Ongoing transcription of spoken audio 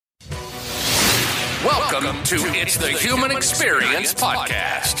Welcome to It's the Human Experience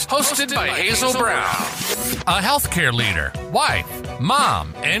Podcast, hosted by Hazel Brown. A healthcare leader, wife,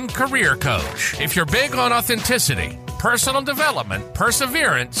 mom, and career coach. If you're big on authenticity, personal development,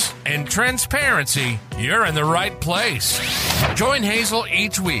 perseverance, and transparency, you're in the right place. Join Hazel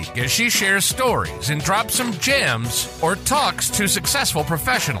each week as she shares stories and drops some gems or talks to successful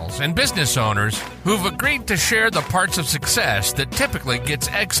professionals and business owners who've agreed to share the parts of success that typically gets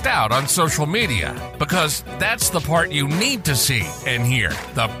X'd out on social media. Because that's the part you need to see and hear,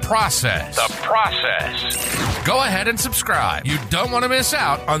 the process. The process. Go ahead and subscribe. You don't want to miss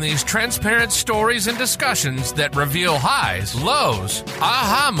out on these transparent stories and discussions that reveal highs, lows,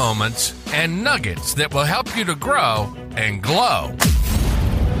 aha moments, and nuggets that will help you to grow and glow.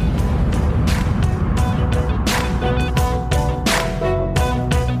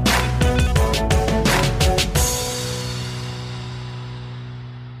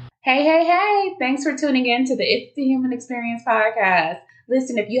 Hey. Thanks for tuning in to the It's the Human Experience Podcast.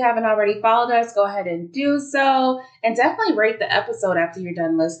 Listen, if you haven't already followed us, go ahead and do so. And definitely rate the episode after you're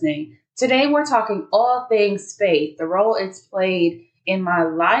done listening. Today, we're talking all things faith, the role it's played in my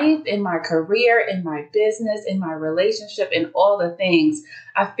life, in my career, in my business, in my relationship, in all the things.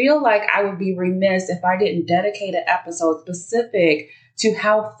 I feel like I would be remiss if I didn't dedicate an episode specific to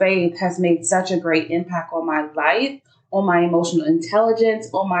how faith has made such a great impact on my life, on my emotional intelligence,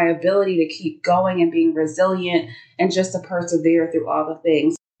 on my ability to keep going and being resilient and just to persevere through all the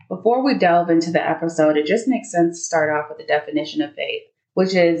things. Before we delve into the episode, it just makes sense to start off with the definition of faith,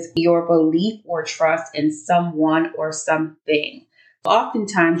 which is your belief or trust in someone or something.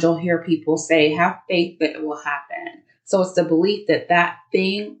 Oftentimes you'll hear people say, have faith that it will happen. So it's the belief that that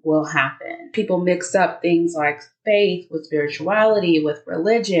thing will happen. People mix up things like faith with spirituality, with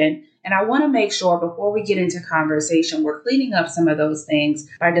religion. And I want to make sure before we get into conversation, we're cleaning up some of those things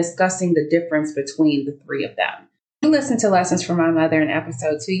by discussing the difference between the three of them. You listen to Lessons from My Mother in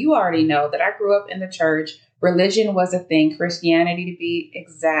episode 2. You already know that I grew up in the church. Religion was a thing, Christianity to be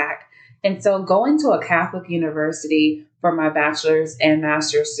exact. And so going to a Catholic university for my bachelor's and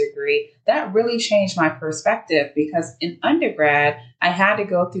master's degree, that really changed my perspective because in undergrad, I had to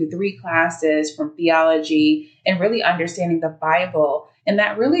go through 3 classes from theology and really understanding the Bible. And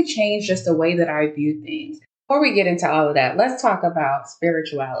that really changed just the way that I view things. Before we get into all of that, let's talk about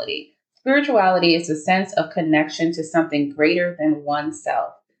spirituality. Spirituality is a sense of connection to something greater than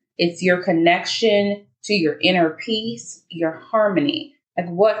oneself. It's your connection to your inner peace, your harmony. Like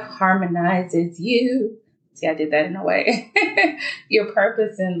what harmonizes you? See, I did that in a way. Your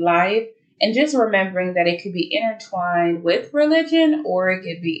purpose in life. And just remembering that it could be intertwined with religion or it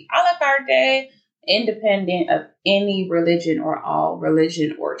could be a la carte, independent of any religion or all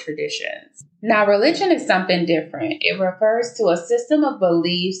religion or traditions. Now, religion is something different. It refers to a system of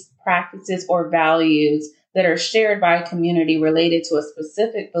beliefs, practices, or values that are shared by a community related to a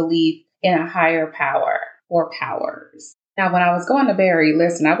specific belief in a higher power or powers. Now, when I was going to Barry,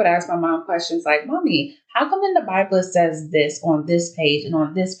 listen, I would ask my mom questions like, Mommy, how come in the Bible it says this on this page and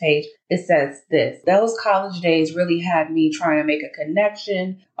on this page it says this? Those college days really had me trying to make a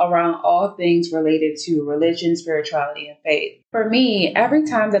connection around all things related to religion, spirituality, and faith. For me, every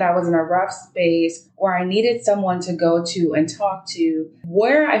time that I was in a rough space or I needed someone to go to and talk to,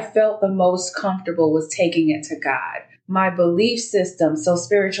 where I felt the most comfortable was taking it to God. My belief system, so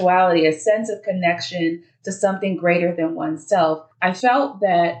spirituality, a sense of connection to something greater than oneself. I felt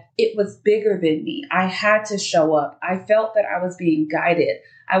that it was bigger than me. I had to show up. I felt that I was being guided.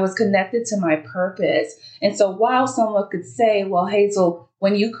 I was connected to my purpose. And so while someone could say, well, Hazel,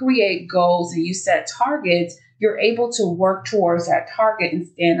 when you create goals and you set targets, you're able to work towards that target and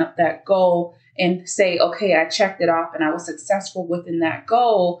stand up that goal and say, okay, I checked it off and I was successful within that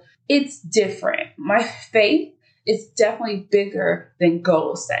goal. It's different. My faith is definitely bigger than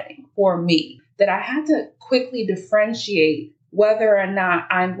goal setting for me. That I had to quickly differentiate whether or not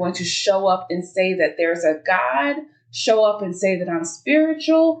I'm going to show up and say that there's a God, show up and say that I'm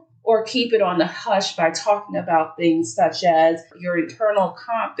spiritual, or keep it on the hush by talking about things such as your internal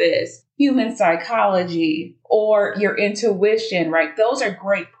compass, human psychology, or your intuition, right? Those are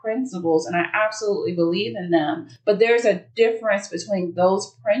great principles, and I absolutely believe in them. But there's a difference between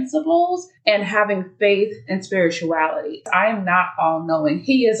those principles and having faith and spirituality. I am not all-knowing.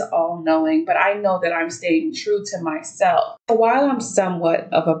 He is all-knowing, but I know that I'm staying true to myself. While I'm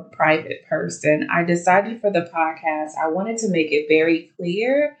somewhat of a private person, I decided for the podcast, I wanted to make it very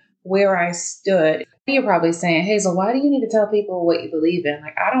clear where I stood. You're probably saying, Hazel, why do you need to tell people what you believe in?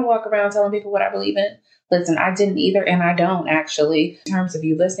 Like, I don't walk around telling people what I believe in. Listen, I didn't either, and I don't actually. In terms of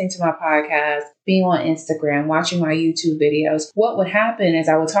you listening to my podcast, being on Instagram, watching my YouTube videos, what would happen is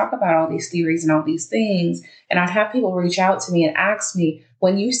I would talk about all these theories and all these things, and I'd have people reach out to me and ask me,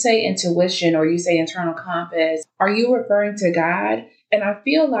 when you say intuition or you say internal compass, are you referring to God? And I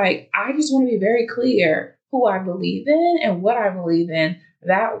feel like I just want to be very clear who I believe in and what I believe in.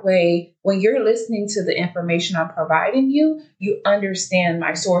 That way, when you're listening to the information I'm providing you, you understand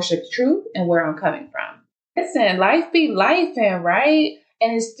my source of truth and where I'm coming from. Listen, life be life, and right?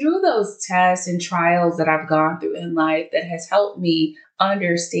 And it's through those tests and trials that I've gone through in life that has helped me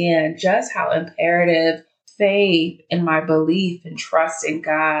understand just how imperative faith and my belief and trust in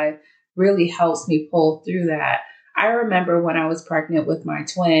God really helps me pull through that. I remember when I was pregnant with my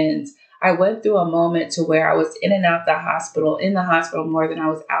twins, I went through a moment to where I was in and out in the hospital more than I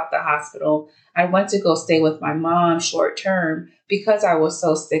was out the hospital. I went to go stay with my mom short term because I was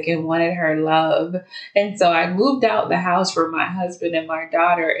so sick and wanted her love. And so I moved out the house from my husband and my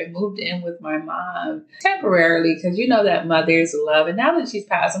daughter and moved in with my mom temporarily because you know that mother's love. And now that she's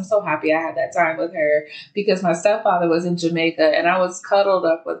passed, I'm so happy I had that time with her because my stepfather was in Jamaica and I was cuddled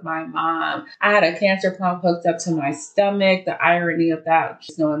up with my mom. I had a cancer pump hooked up to my stomach. The irony of that,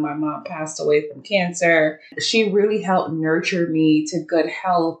 just knowing my mom passed away from cancer. She really helped nurture me to good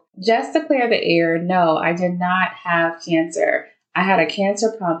health. Just to clear the air, no, I did not have cancer. I had a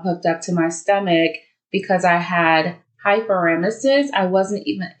cancer pump hooked up to my stomach because I had hyperemesis. I wasn't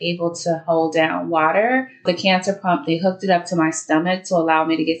even able to hold down water. The cancer pump, they hooked it up to my stomach to allow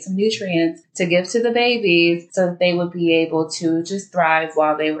me to get some nutrients to give to the babies so that they would be able to just thrive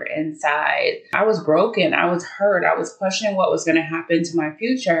while they were inside. I was broken. I was hurt. I was questioning what was going to happen to my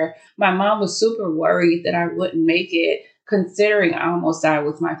future. My mom was super worried that I wouldn't make it, considering I almost died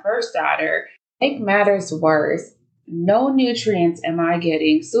with my first daughter. Make matters worse, no nutrients am I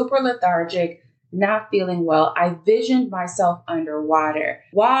getting, super lethargic, not feeling well. I visioned myself underwater.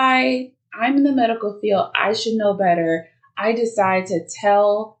 Why? I'm in the medical field. I should know better. I decided to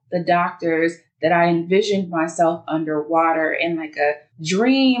tell the doctors that I envisioned myself underwater in like a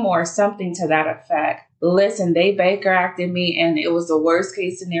dream or something to that effect. Listen, they Baker acted me and it was the worst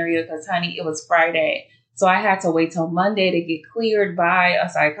case scenario because, honey, it was Friday. So I had to wait till Monday to get cleared by a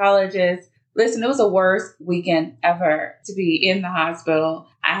psychologist. Listen, it was the worst weekend ever to be in the hospital.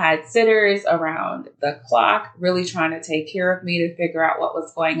 I had sitters around the clock really trying to take care of me to figure out what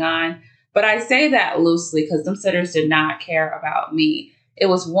was going on. But I say that loosely because them sitters did not care about me. It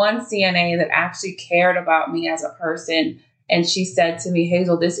was one CNA that actually cared about me as a person. And she said to me,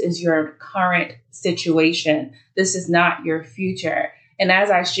 Hazel, this is your current situation. This is not your future. And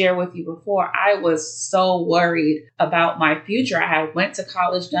as I shared with you before, I was so worried about my future. I had went to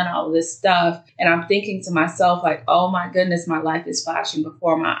college, done all of this stuff, and I'm thinking to myself like, oh my goodness, my life is flashing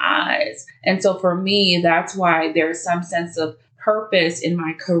before my eyes. And so for me, that's why there's some sense of purpose in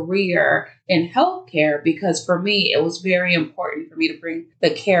my career in healthcare, because for me, it was very important for me to bring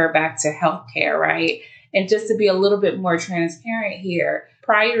the care back to healthcare, right? And just to be a little bit more transparent here,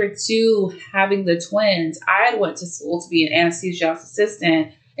 prior to having the twins, I had went to school to be an anesthesiologist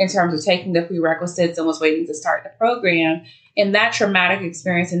assistant in terms of taking the prerequisites and was waiting to start the program. And that traumatic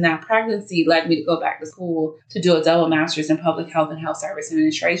experience in that pregnancy led me to go back to school to do a double master's in public health and health service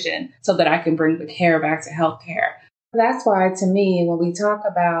administration so that I can bring the care back to healthcare. That's why, to me, when we talk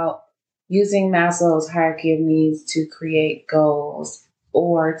about using Maslow's hierarchy of needs to create goals,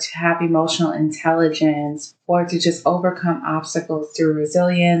 or to have emotional intelligence, or to just overcome obstacles through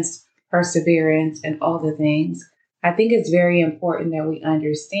resilience, perseverance, and all the things, I think it's very important that we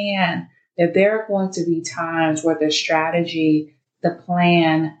understand that there are going to be times where the strategy, the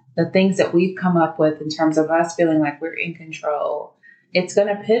plan, the things that we've come up with in terms of us feeling like we're in control, it's going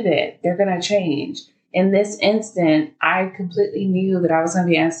to pivot. They're going to change. In this instant, I completely knew that I was going to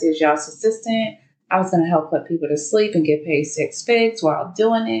be an anesthesiologist assistant. I was going to help put people to sleep and get paid 6 figures while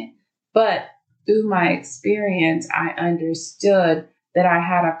doing it. But through my experience, I understood that I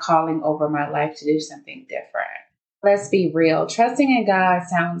had a calling over my life to do something different. Let's be real. Trusting in God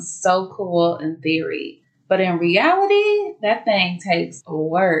sounds so cool in theory, but in reality, that thing takes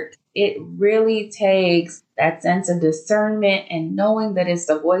work. It really takes that sense of discernment and knowing that it's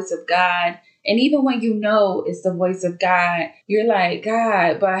the voice of God. And even when you know it's the voice of God, you're like,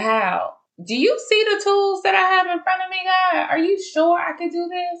 God, but how? Do you see the tools that I have in front of me, God? Are you sure I could do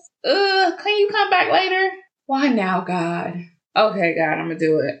this? Can you come back later? Why now, God? Okay, God, I'm going to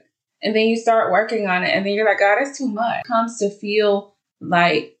do it. And then you start working on it. And then you're like, God, it's too much. It comes to feel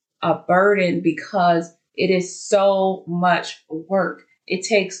like a burden because it is so much work. it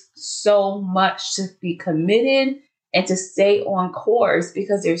takes so much to be committed and to stay on course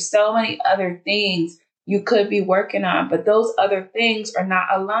because there's so many other things you could be working on, but those other things are not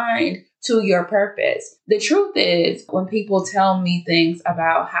aligned to your purpose. The truth is, when people tell me things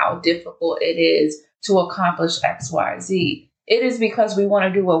about how difficult it is to accomplish X, Y, Z, it is because we want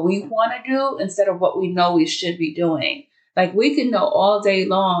to do what we want to do instead of what we know we should be doing. Like we can know all day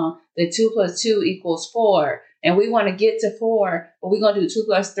long that 2 + 2 = 4, and we want to get to 4, but we're going to do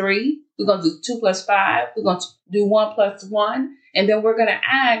 2 + 3, we're going to do 2 + 5, we're going to do 1 + 1, and then we're going to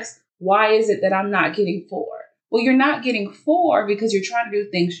ask, why is it that I'm not getting 4? Well, you're not getting 4 because you're trying to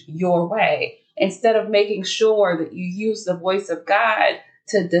do things your way instead of making sure that you use the voice of God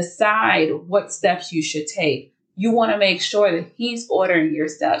to decide what steps you should take. You want to make sure that He's ordering your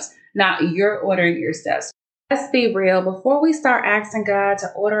steps, not you're ordering your steps. Let's be real. Before we start asking God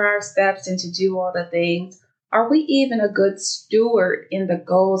to order our steps and to do all the things, are we even a good steward in the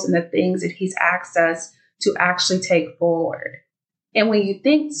goals and the things that He's asked us to actually take forward? And when you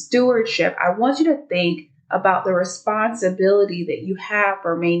think stewardship, I want you to think about the responsibility that you have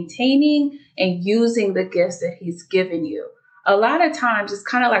for maintaining and using the gifts that He's given you. A lot of times, it's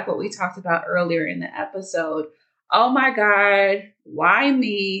kind of like what we talked about earlier in the episode. Oh my God, why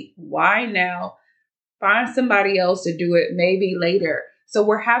me? Why now? Find somebody else to do it maybe later. So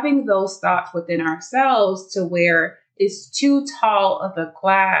we're having those thoughts within ourselves to where it's too tall of a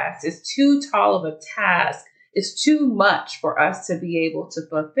class, it's too tall of a task, it's too much for us to be able to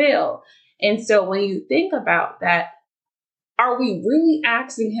fulfill. And so when you think about that, are we really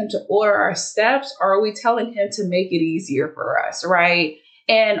asking Him to order our steps, or are we telling Him to make it easier for us, right?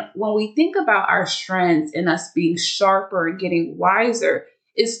 And when we think about our strengths and us being sharper and getting wiser,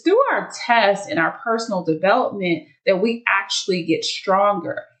 it's through our tests and our personal development that we actually get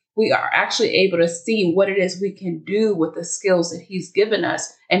stronger. We are actually able to see what it is we can do with the skills that He's given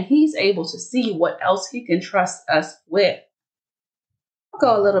us, and He's able to see what else He can trust us with. I'll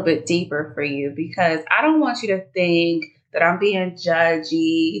go a little bit deeper for you because I don't want you to think that I'm being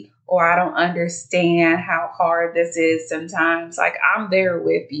judgy or I don't understand how hard this is sometimes. Like, I'm there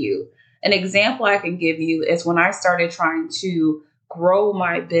with you. An example I can give you is when I started trying to grow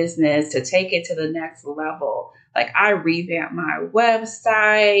my business to take it to the next level. Like, I revamped my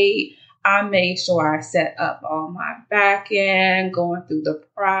website. I made sure I set up all my back end, going through the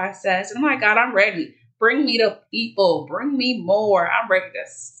process. And oh my God, I'm ready. Bring me the people. Bring me more. I'm ready to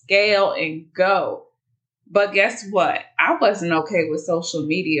scale and go. But guess what? I wasn't okay with social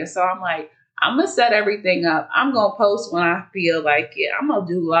media. So I'm like, I'm going to set everything up. I'm going to post when I feel like it. I'm going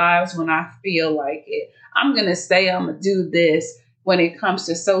to do lives when I feel like it. I'm going to say I'm going to do this when it comes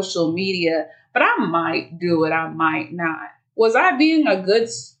to social media. But I might do it. I might not. Was I being a good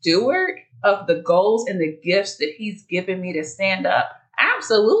steward of the goals and the gifts that He's given me to stand up?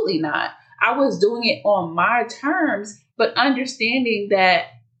 Absolutely not. I was doing it on my terms, but understanding that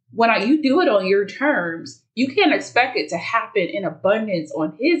when you do it on your terms, you can't expect it to happen in abundance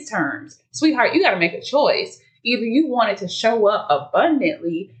on His terms. Sweetheart, you got to make a choice. Either you want it to show up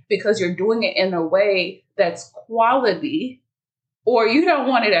abundantly because you're doing it in a way that's quality, or you don't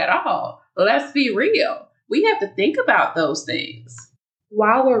want it at all. Let's be real. We have to think about those things.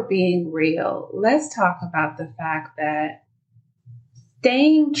 While we're being real, let's talk about the fact that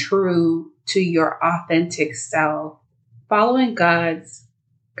staying true to your authentic self, following God's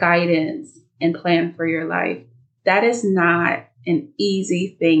guidance and plan for your life, that is not an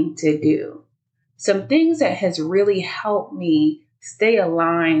easy thing to do. Some things that has really helped me stay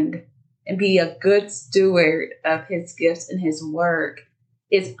aligned and be a good steward of His gifts and His work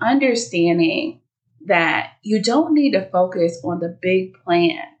is understanding that you don't need to focus on the big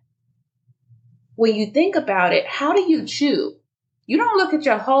plan. When you think about it, how do you chew? You don't look at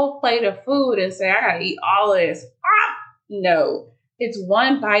your whole plate of food and say, I gotta eat all of this. No. It's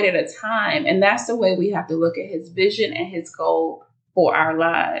one bite at a time. And that's the way we have to look at His vision and His goal for our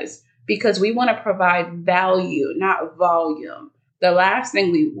lives, because we want to provide value, not volume. The last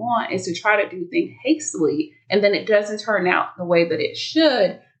thing we want is to try to do things hastily, and then it doesn't turn out the way that it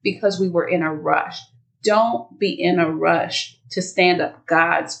should because we were in a rush. Don't be in a rush to stand up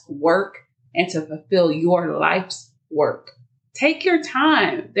God's work and to fulfill your life's work. Take your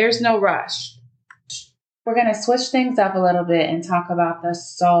time. There's no rush. We're going to switch things up a little bit and talk about the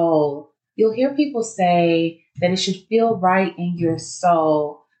soul. You'll hear people say that it should feel right in your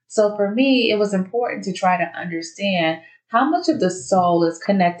soul. So for me, it was important to try to understand how much of the soul is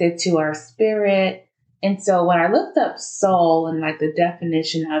connected to our spirit. And so when I looked up soul and like the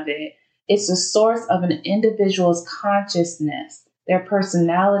definition of it, it's the source of an individual's consciousness, their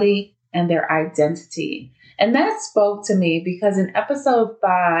personality, and their identity. And that spoke to me because in episode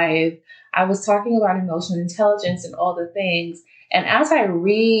 5, I was talking about emotional intelligence and all the things. And as I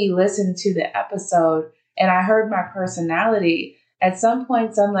re-listened to the episode and I heard my personality, at some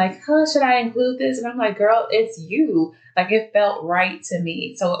points I'm like, should I include this? And I'm like, girl, it's you. Like, it felt right to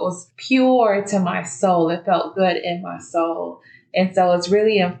me. So it was pure to my soul. It felt good in my soul. And so it's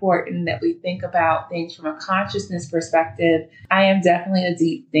really important that we think about things from a consciousness perspective. I am definitely a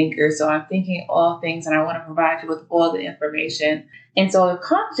deep thinker, so I'm thinking all things and I want to provide you with all the information. And so a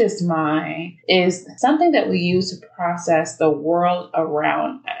conscious mind is something that we use to process the world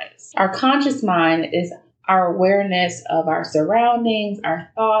around us. Our conscious mind is our awareness of our surroundings, our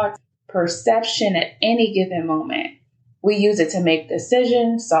thoughts, perception at any given moment. We use it to make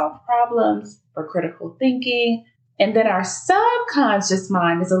decisions, solve problems, for critical thinking. And then our subconscious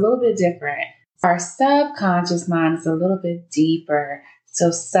mind is a little bit different. Our subconscious mind is a little bit deeper.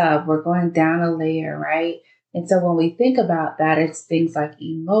 So we're going down a layer, right? And so when we think about that, it's things like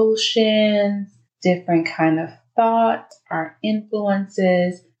emotions, different kind of thoughts, our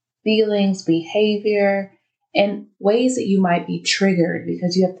influences, feelings, behavior, and ways that you might be triggered,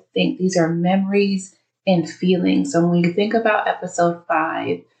 because you have to think these are memories and feelings. So when you think about episode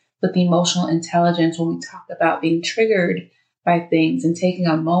 5, with emotional intelligence, when we talk about being triggered by things and taking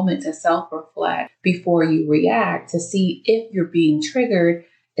a moment to self-reflect before you react to see if you're being triggered,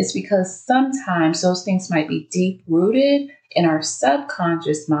 it's because sometimes those things might be deep-rooted in our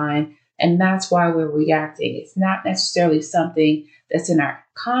subconscious mind, and that's why we're reacting. It's not necessarily something that's in our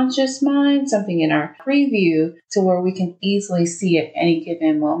conscious mind, something in our preview to where we can easily see at any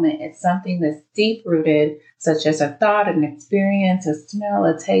given moment. It's something that's deep-rooted, such as a thought, an experience, a smell,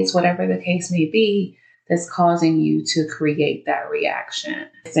 a taste, whatever the case may be, that's causing you to create that reaction.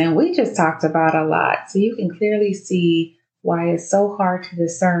 And we just talked about a lot, so you can clearly see why it's so hard to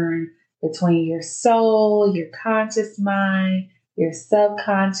discern between your soul, your conscious mind, your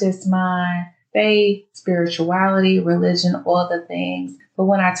subconscious mind, faith, spirituality, religion, all the things. But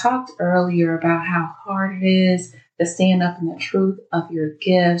when I talked earlier about how hard it is to stand up in the truth of your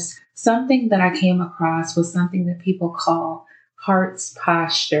gifts, something that I came across was something that people call heart's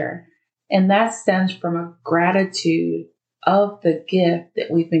posture. And that stems from a gratitude of the gift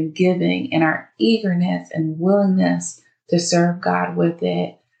that we've been giving and our eagerness and willingness to serve God with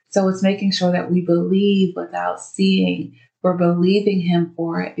it. So it's making sure that we believe without seeing. We're believing him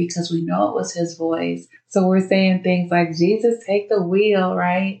for it because we know it was his voice. So we're saying things like, Jesus, take the wheel,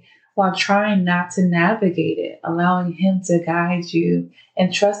 right? While trying not to navigate it, allowing him to guide you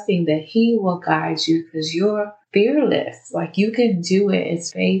and trusting that he will guide you because you're fearless. Like, you can do it.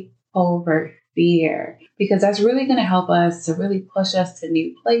 It's faith over fear, because that's really going to help us to really push us to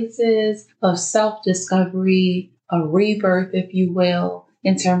new places of self-discovery, a rebirth, if you will,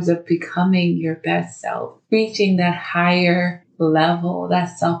 in terms of becoming your best self, reaching that higher level, that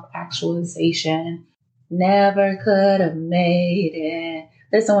self-actualization. Never could have made it.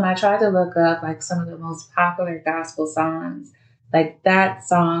 Listen, when I tried to look up like some of the most popular gospel songs, like that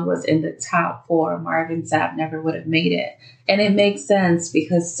song was in the top 4. Marvin Sapp, Never Would Have Made It. And it makes sense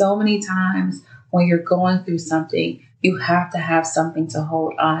because so many times when you're going through something, you have to have something to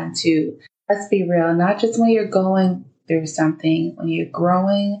hold on to. Let's be real, not just when you're going through something, when you're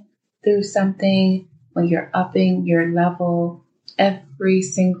growing through something, when you're upping your level every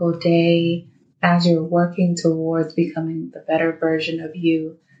single day as you're working towards becoming the better version of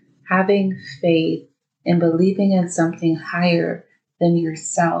you, having faith and believing in something higher than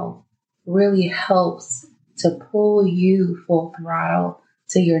yourself really helps to pull you full throttle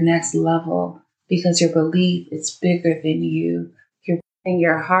to your next level, because your belief is bigger than you. You're in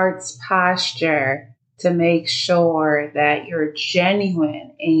your heart's posture to make sure that you're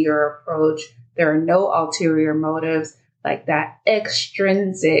genuine in your approach. There are no ulterior motives, like that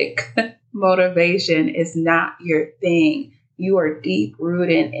extrinsic motivation is not your thing. You are deep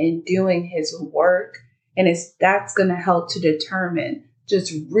rooted in doing his work, and that's going to help to determine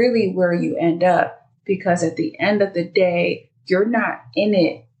just really where you end up, because at the end of the day, you're not in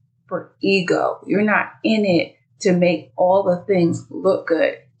it for ego. You're not in it to make all the things look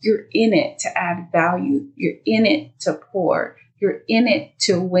good. You're in it to add value. You're in it to pour. You're in it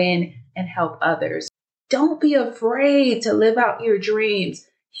to win and help others. Don't be afraid to live out your dreams.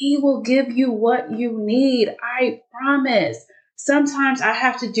 He will give you what you need. I promise. Sometimes I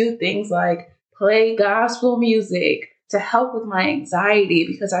have to do things like play gospel music to help with my anxiety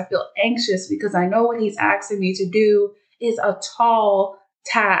because I feel anxious, because I know what he's asking me to do is a tall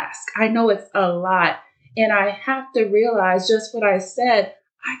task. I know it's a lot. And I have to realize just what I said.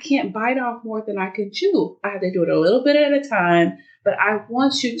 I can't bite off more than I can chew. I have to do it a little bit at a time. But I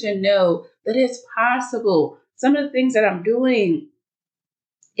want you to know that it's possible. Some of the things that I'm doing,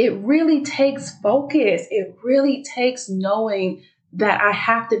 it really takes focus. It really takes knowing that I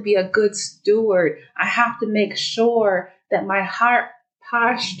have to be a good steward. I have to make sure that my heart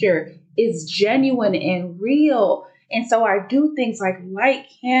posture is genuine and real. And so I do things like light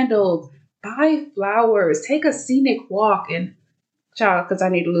candles, buy flowers, take a scenic walk, and child, because I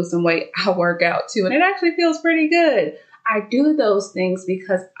need to lose some weight, I work out too. And it actually feels pretty good. I do those things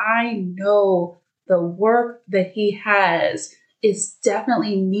because I know the work that he has is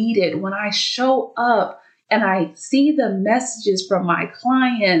definitely needed. When I show up and I see the messages from my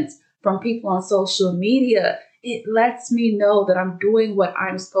clients, from people on social media, it lets me know that I'm doing what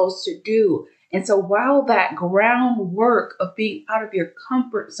I'm supposed to do. And so while that groundwork of being out of your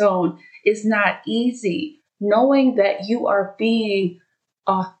comfort zone is not easy, knowing that you are being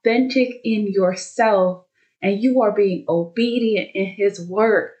authentic in yourself and you are being obedient in his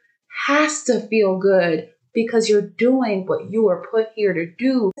work has to feel good, because you're doing what you were put here to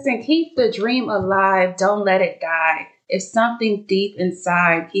do. Listen, keep the dream alive. Don't let it die. If something deep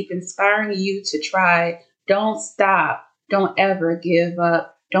inside keep inspiring you to try, don't stop. Don't ever give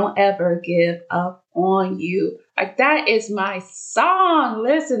up. Don't ever give up on you. Like, that is my song.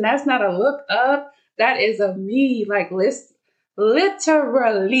 Listen, that's not a look up. That is a me. Like,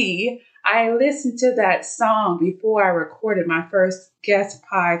 literally, I listened to that song before I recorded my first guest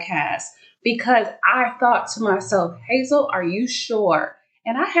podcast, because I thought to myself, Hazel, are you sure?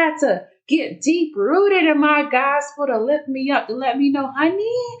 And I had to get deep rooted in my gospel to lift me up, to let me know,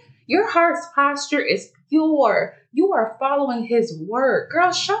 honey, your heart's posture is pure. You are following his word.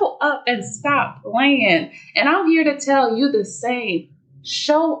 Girl, show up and stop playing. And I'm here to tell you the same.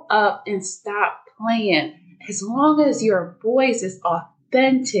 Show up and stop playing. As long as your voice is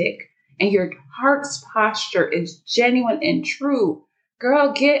authentic and your heart's posture is genuine and true,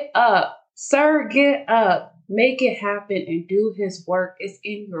 girl, get up. Sir, get up. Make it happen and do his work. It's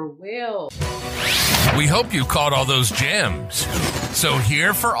in your will. We hope you caught all those gems. So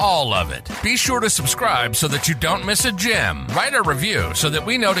here for all of it. Be sure to subscribe so that you don't miss a gem. Write a review so that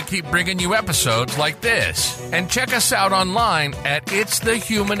we know to keep bringing you episodes like this. And check us out online at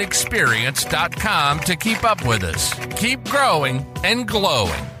itsthehumanexperience.com to keep up with us. Keep growing and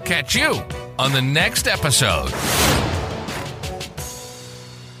glowing. Catch you on the next episode.